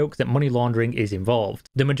make the joke that money laundering is involved.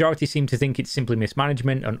 The majority seem to think it's simply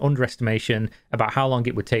mismanagement and underestimation about how long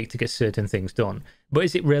it would take to get certain things done. But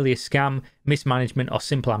is it really a scam, mismanagement, or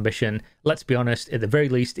simple ambition? Let's be honest, at the very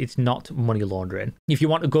least, it's not money laundering. If you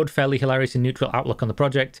want a good, fairly hilarious and neutral outlook on the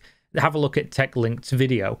project, have a look at TechLinked's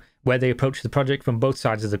video, where they approach the project from both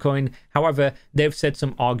sides of the coin. However, they've said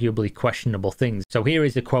some arguably questionable things. So here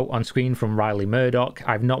is a quote on screen from Riley Murdoch.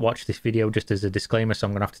 I've not watched this video, just as a disclaimer, so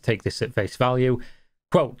I'm going to have to take this at face value.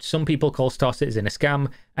 Quote, some people call Star Citizen a scam,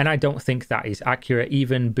 and I don't think that is accurate.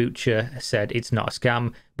 Even Butcher said it's not a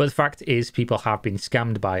scam, but the fact is people have been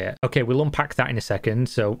scammed by it. Okay, we'll unpack that in a second.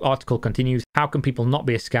 So article continues, how can people not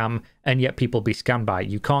be a scam, and yet people be scammed by it?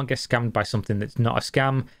 You can't get scammed by something that's not a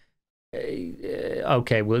scam.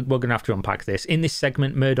 Okay, we're going to have to unpack this. In this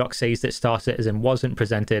segment, Murdoch says that Star Citizen wasn't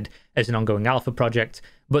presented as an ongoing alpha project,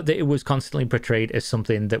 but that it was constantly portrayed as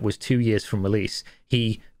something that was 2 years from release.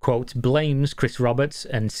 He, quote, blames Chris Roberts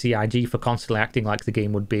and CIG for constantly acting like the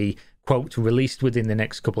game would be, quote, released within the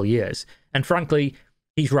next couple of years. And frankly,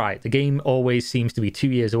 He's right, the game always seems to be 2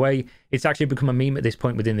 years away. It's actually become a meme at this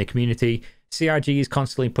point within the community. CIG is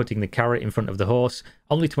constantly putting the carrot in front of the horse,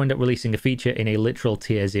 only to end up releasing a feature in a literal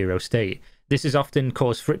tier 0 state. This has often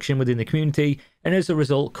caused friction within the community, and as a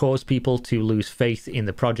result caused people to lose faith in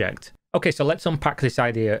the project. Okay, so let's unpack this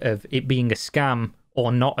idea of it being a scam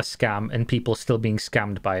or not a scam and people still being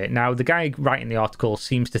scammed by it. Now, the guy writing the article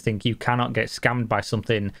seems to think you cannot get scammed by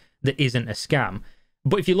something that isn't a scam.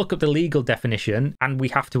 But if you look up the legal definition, and we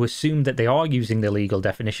have to assume that they are using the legal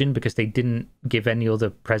definition because they didn't give any other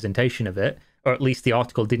presentation of it, or at least the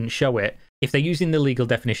article didn't show it. If they're using the legal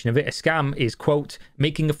definition of it, a scam is, quote,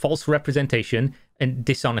 making a false representation and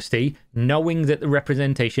dishonesty, knowing that the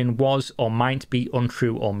representation was or might be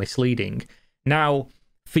untrue or misleading. Now,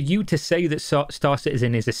 for you to say that Star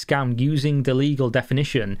Citizen is a scam using the legal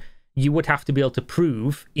definition, you would have to be able to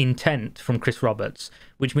prove intent from Chris Roberts,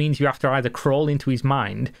 which means you have to either crawl into his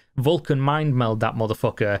mind, Vulcan mind meld that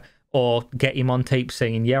motherfucker, or get him on tape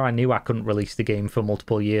saying, yeah, I knew I couldn't release the game for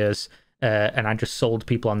multiple years, and I just sold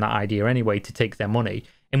people on that idea anyway to take their money.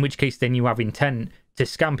 In which case, then you have intent to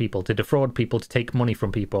scam people, to defraud people, to take money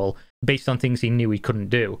from people based on things he knew he couldn't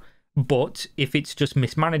do. But if it's just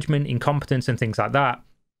mismanagement, incompetence, and things like that,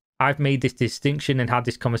 I've made this distinction and had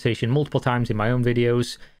this conversation multiple times in my own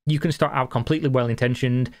videos. You can start out completely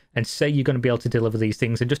well-intentioned and say you're going to be able to deliver these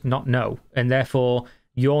things and just not know. And therefore,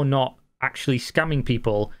 you're not actually scamming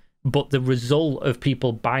people, but the result of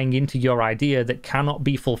people buying into your idea that cannot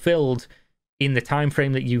be fulfilled in the time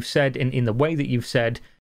frame that you've said and in the way that you've said,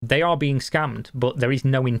 they are being scammed, but there is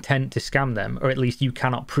no intent to scam them, or at least you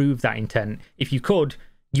cannot prove that intent. If you could,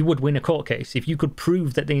 you would win a court case. If you could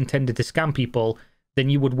prove that they intended to scam people, then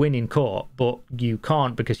you would win in court, but you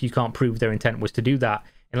can't because you can't prove their intent was to do that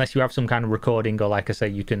unless you have some kind of recording or, like I say,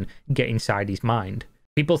 you can get inside his mind.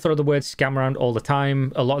 People throw the word scam around all the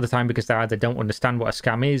time, a lot of the time because they either don't understand what a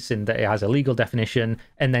scam is and that it has a legal definition,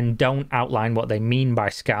 and then don't outline what they mean by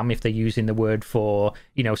scam if they're using the word for,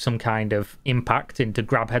 you know, some kind of impact and to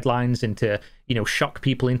grab headlines and to, you know, shock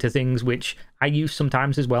people into things, which I use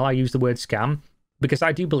sometimes as well. I use the word scam because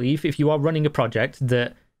I do believe if you are running a project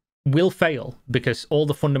that will fail because all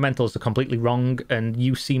the fundamentals are completely wrong and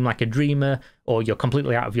you seem like a dreamer or you're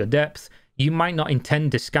completely out of your depth, you might not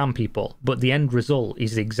intend to scam people, but the end result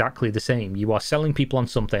is exactly the same. You are selling people on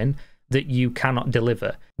something that you cannot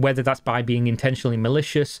deliver, whether that's by being intentionally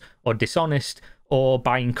malicious or dishonest or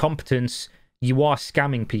by incompetence. You are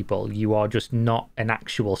scamming people. You are just not an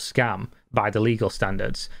actual scam by the legal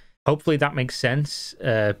standards. Hopefully that makes sense.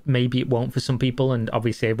 Maybe it won't for some people, and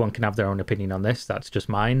obviously everyone can have their own opinion on this. That's just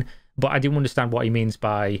mine. But I do understand what he means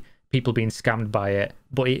by people being scammed by it,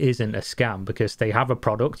 but it isn't a scam because they have a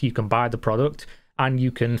product, you can buy the product, and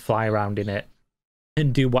you can fly around in it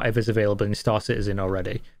and do whatever's available in Star Citizen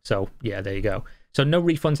already. So yeah, there you go. So no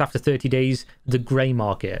refunds after 30 days, the grey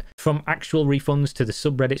market. From actual refunds to the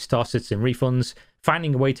subreddit Star Citizen refunds,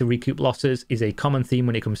 finding a way to recoup losses is a common theme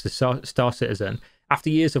when it comes to Star Citizen. After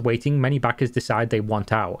years of waiting, many backers decide they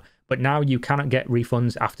want out, but now you cannot get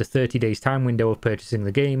refunds after 30 days time window of purchasing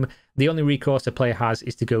the game. The only recourse a player has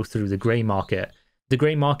is to go through the grey market. The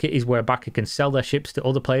grey market is where a backer can sell their ships to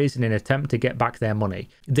other players in an attempt to get back their money.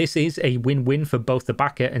 This is a win-win for both the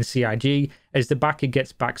backer and CIG, as the backer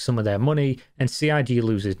gets back some of their money and CIG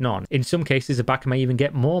loses none. In some cases, a backer may even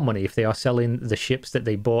get more money if they are selling the ships that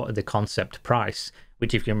they bought at the concept price,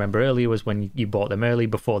 which, if you remember earlier, was when you bought them early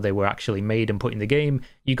before they were actually made and put in the game.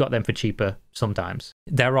 You got them for cheaper sometimes.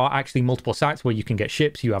 There are actually multiple sites where you can get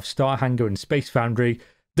ships. You have Star Hangar and Space Foundry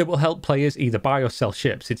that will help players either buy or sell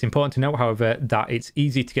ships. It's important to note, however, that it's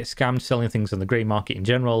easy to get scammed selling things on the grey market in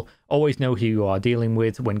general. Always know who you are dealing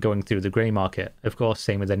with when going through the grey market. Of course,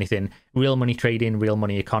 same with anything. Real money trading, real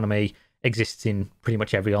money economy exists in pretty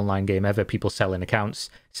much every online game ever. People selling accounts,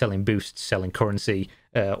 selling boosts, selling currency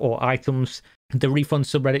or items. The refund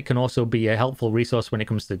subreddit can also be a helpful resource when it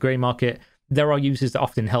comes to the grey market. There are users that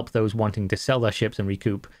often help those wanting to sell their ships and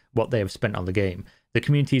recoup what they have spent on the game. The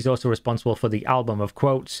community is also responsible for the album of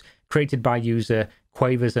quotes created by user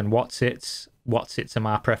Quavers and Whatsits. Whatsits are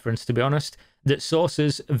my preference, to be honest, that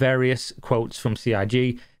sources various quotes from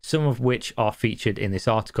CIG, some of which are featured in this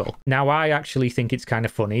article. Now, I actually think it's kind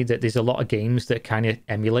of funny that there's a lot of games that kind of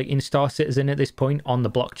emulate in Star Citizen at this point on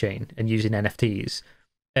the blockchain and using NFTs.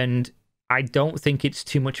 And I don't think it's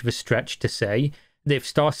too much of a stretch to say that if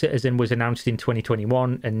Star Citizen was announced in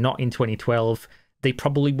 2021 and not in 2012, they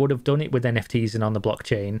probably would have done it with NFTs and on the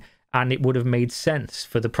blockchain, and it would have made sense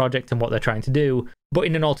for the project and what they're trying to do. But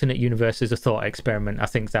in an alternate universe, as a thought experiment, I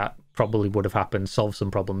think that probably would have happened, solved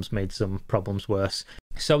some problems, made some problems worse.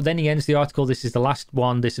 So then he ends the article. This is the last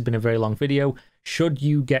one. This has been a very long video. Should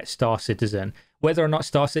you get Star Citizen? Whether or not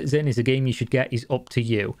Star Citizen is a game you should get is up to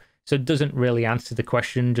you. So it doesn't really answer the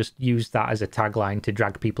question, just use that as a tagline to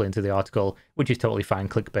drag people into the article, which is totally fine.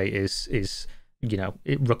 Clickbait is you know,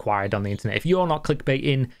 required on the internet. If you're not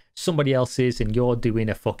clickbaiting, somebody else is, and you're doing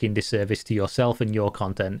a fucking disservice to yourself and your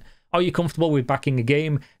content. Are you comfortable with backing a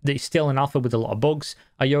game that is still an alpha with a lot of bugs?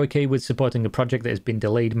 Are you okay with supporting a project that has been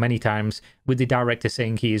delayed many times with the director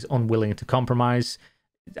saying he is unwilling to compromise?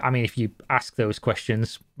 I mean, if you ask those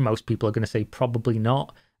questions, most people are going to say probably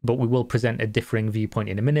not, but we will present a differing viewpoint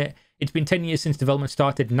in a minute. It's been 10 years since development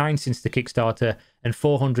started, 9 since the Kickstarter, and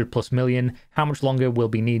 400+ million. How much longer will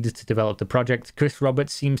be needed to develop the project? Chris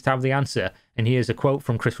Roberts seems to have the answer, and here's a quote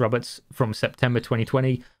from Chris Roberts from September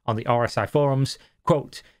 2020 on the RSI forums.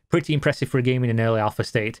 Quote, "Pretty impressive for a game in an early alpha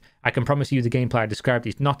state. I can promise you the gameplay I described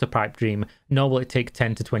is not a pipe dream, nor will it take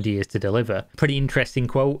 10 to 20 years to deliver." Pretty interesting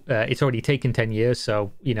quote. It's already taken 10 years,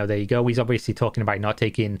 so, you know, there you go. He's obviously talking about not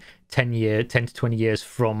taking 10 to 20 years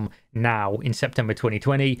from now in September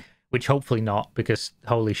 2020, which hopefully not, because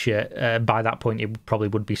holy shit, by that point it probably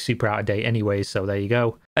would be super out of date anyways, so there you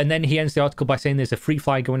go. And then he ends the article by saying there's a free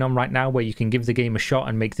fly going on right now where you can give the game a shot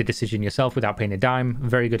and make the decision yourself without paying a dime.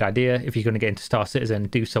 Very good idea. If you're going to get into Star Citizen,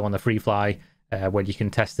 do so on the free fly, where you can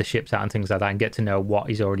test the ships out and things like that and get to know what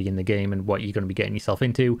is already in the game and what you're going to be getting yourself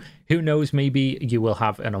into. Who knows, maybe you will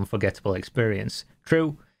have an unforgettable experience.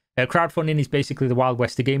 True. Crowdfunding is basically the Wild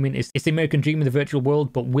West of gaming. It's the American dream in the virtual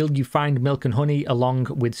world, but will you find milk and honey along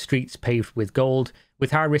with streets paved with gold?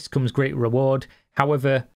 With high risk comes great reward.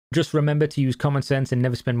 However, just remember to use common sense and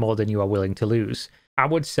never spend more than you are willing to lose. I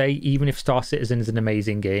would say even if Star Citizen is an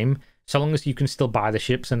amazing game, so long as you can still buy the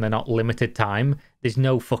ships and they're not limited time, there's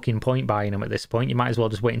no fucking point buying them at this point. You might as well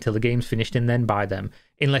just wait until the game's finished and then buy them,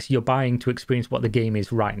 unless you're buying to experience what the game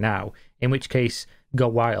is right now, in which case, go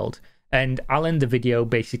wild. And I'll end the video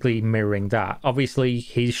basically mirroring that. Obviously,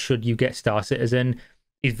 his "should you get Star Citizen"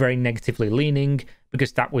 is very negatively leaning,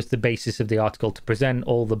 because that was the basis of the article, to present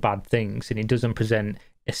all the bad things, and it doesn't present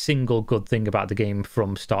a single good thing about the game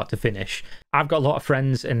from start to finish. I've got a lot of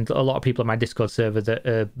friends and a lot of people on my Discord server that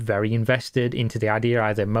are very invested into the idea,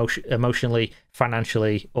 either emotionally,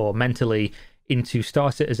 financially, or mentally, into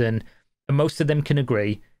Star Citizen, and most of them can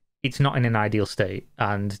agree it's not in an ideal state,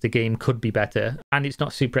 and the game could be better, and it's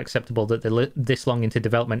not super acceptable that they're this long into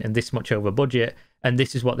development and this much over budget, and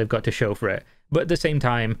this is what they've got to show for it. But at the same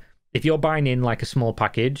time, if you're buying in like a small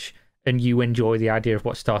package and you enjoy the idea of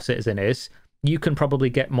what Star Citizen is, you can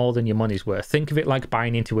probably get more than your money's worth. Think of it like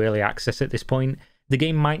buying into early access at this point. The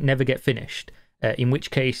game might never get finished, in which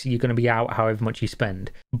case you're going to be out however much you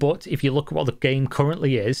spend. But if you look at what the game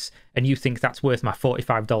currently is, and you think that's worth my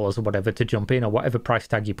 $45 or whatever to jump in, or whatever price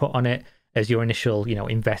tag you put on it as your initial, you know,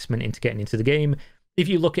 investment into getting into the game, if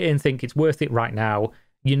you look at it and think it's worth it right now,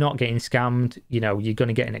 you're not getting scammed, you know, you're going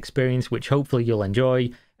to get an experience which hopefully you'll enjoy.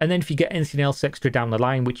 And then if you get anything else extra down the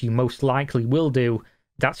line, which you most likely will do,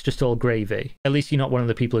 that's just all gravy. At least you're not one of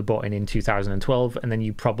the people who bought in 2012, and then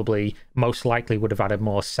you probably most likely would have had a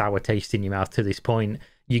more sour taste in your mouth to this point.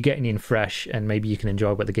 You're getting in fresh, and maybe you can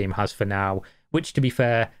enjoy what the game has for now, which, to be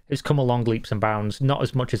fair, has come along leaps and bounds. Not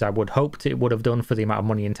as much as I would hoped it would have done for the amount of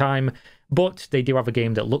money and time, but they do have a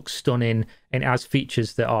game that looks stunning, and it has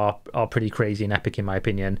features that are pretty crazy and epic in my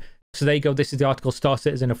opinion. So there you go. This is the article. Star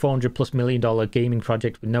Citizen, a $400+ million gaming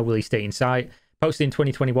project with no release date in sight. Posted in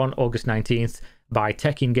 2021, August 19th, by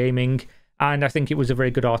Tech in Gaming, and I think it was a very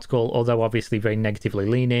good article, although obviously very negatively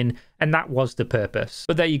leaning, and that was the purpose.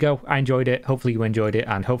 But there you go, I enjoyed it, hopefully you enjoyed it,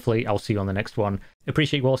 and hopefully I'll see you on the next one.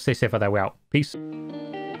 Appreciate you all, stay safe out there, we're out. Peace.